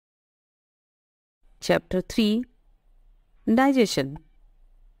Chapter 3. Digestion.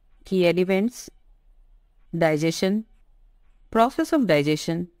 Key elements: digestion, process of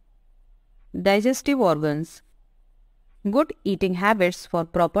digestion, digestive organs, good eating habits for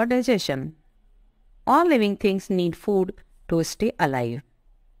proper digestion. All living things need food to stay alive.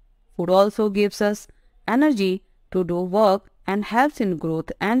 Food also gives us energy to do work and helps in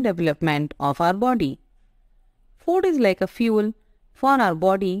growth and development of our body. Food is like a fuel for our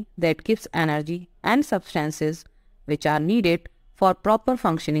body that gives energy and substances which are needed for proper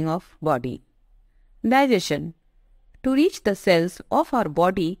functioning of body. Digestion. To reach the cells of our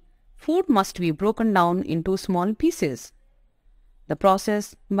body, food must be broken down into small pieces. The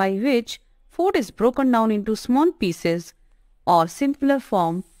process by which food is broken down into small pieces or simpler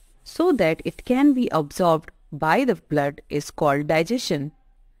form so that it can be absorbed by the blood is called digestion.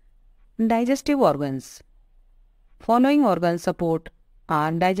 Digestive organs. Following organs support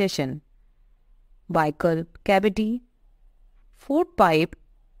our digestion: buccal cavity, food pipe,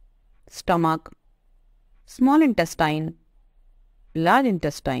 stomach, small intestine, large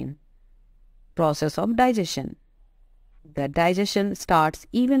intestine. Process of digestion. The digestion starts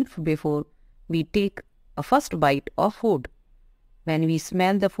even before we take a first bite of food. When we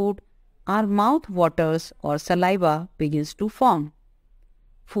smell the food, our mouth waters or saliva begins to form.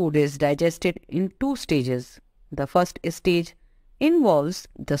 Food is digested in two stages. The first stage involves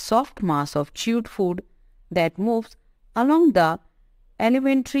the soft mass of chewed food that moves along the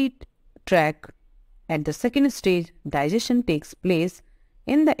alimentary tract. At the second stage, digestion takes place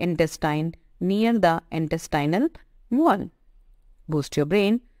in the intestine near the intestinal wall. Boost your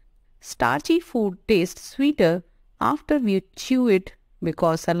brain. Starchy food tastes sweeter after we chew it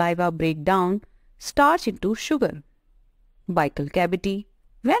because saliva breaks down starch into sugar. Buccal cavity.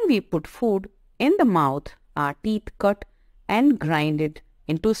 When we put food in the mouth, our teeth cut and grind it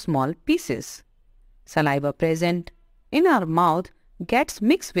into small pieces. Saliva present in our mouth gets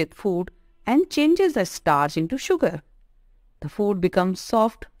mixed with food and changes the starch into sugar. The food becomes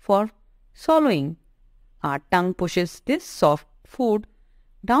soft for swallowing. Our tongue pushes this soft food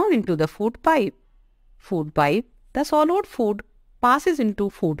down into the food pipe. Food pipe. The swallowed food passes into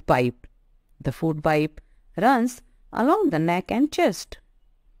food pipe. The food pipe runs along the neck and chest.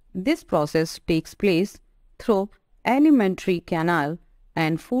 This process takes place through alimentary canal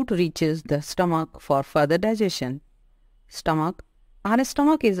and food reaches the stomach for further digestion. Stomach. Our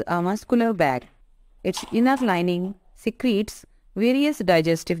stomach is a muscular bag. Its inner lining secretes various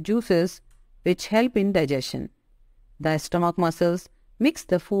digestive juices which help in digestion. The stomach muscles mix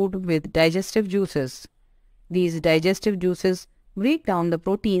the food with digestive juices. These digestive juices break down the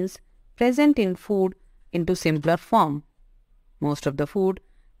proteins present in food into simpler form. Most of the food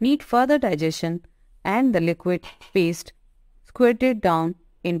need further digestion and the liquid paste squirted down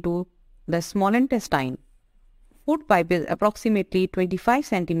into the small intestine. Food pipe is approximately 25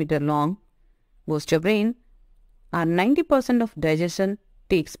 cm long. Boost your brain. Our 90% of digestion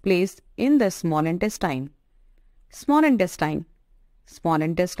takes place in the small intestine. Small intestine. Small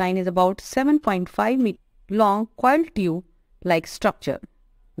intestine is about 7.5 meter long coiled tube-like structure.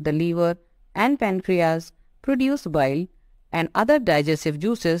 The liver and pancreas produce bile and other digestive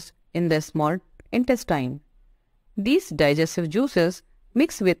juices in the small intestine. These digestive juices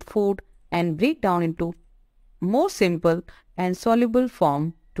mix with food and break down into more simple and soluble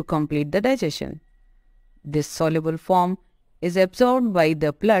form to complete the digestion. This soluble form is absorbed by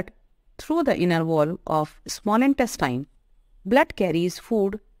the blood through the inner wall of small intestine. Blood carries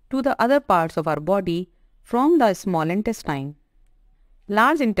food to the other parts of our body from the small intestine.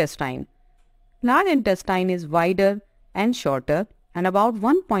 Large intestine. Large intestine is wider and shorter and about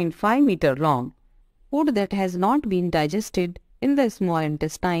 1.5 meter long. Food that has not been digested in the small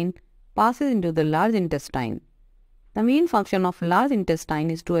intestine passes into the large intestine. The main function of large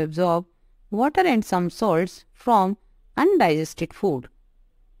intestine is to absorb water and some salts from undigested food.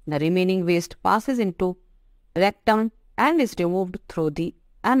 The remaining waste passes into rectum and is removed through the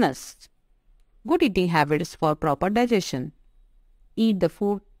anus. Good eating habits for proper digestion. Eat the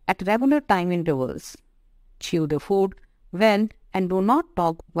food at regular time intervals. Chew the food well and do not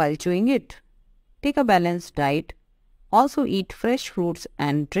talk while chewing it. Take a balanced diet. Also eat fresh fruits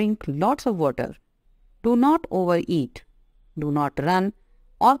and drink lots of water. Do not overeat. Do not run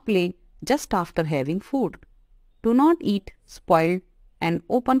or play just after having food. Do not eat spoiled and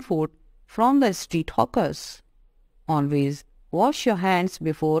open food from the street hawkers. Always wash your hands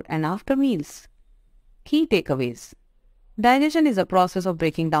before and after meals. Key takeaways. Digestion is a process of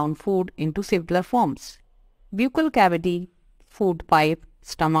breaking down food into simpler forms. Buccal cavity, food pipe,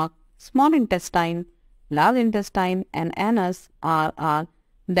 stomach, small intestine, large intestine and anus are our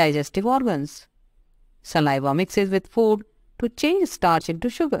digestive organs. Saliva mixes with food to change starch into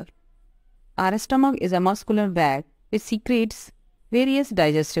sugar. Our stomach is a muscular bag which secretes various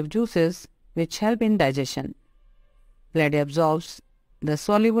digestive juices which help in digestion. Blood absorbs the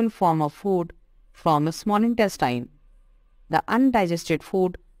soluble form of food from the small intestine. The undigested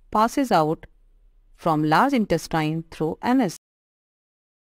food passes out from large intestine through anus.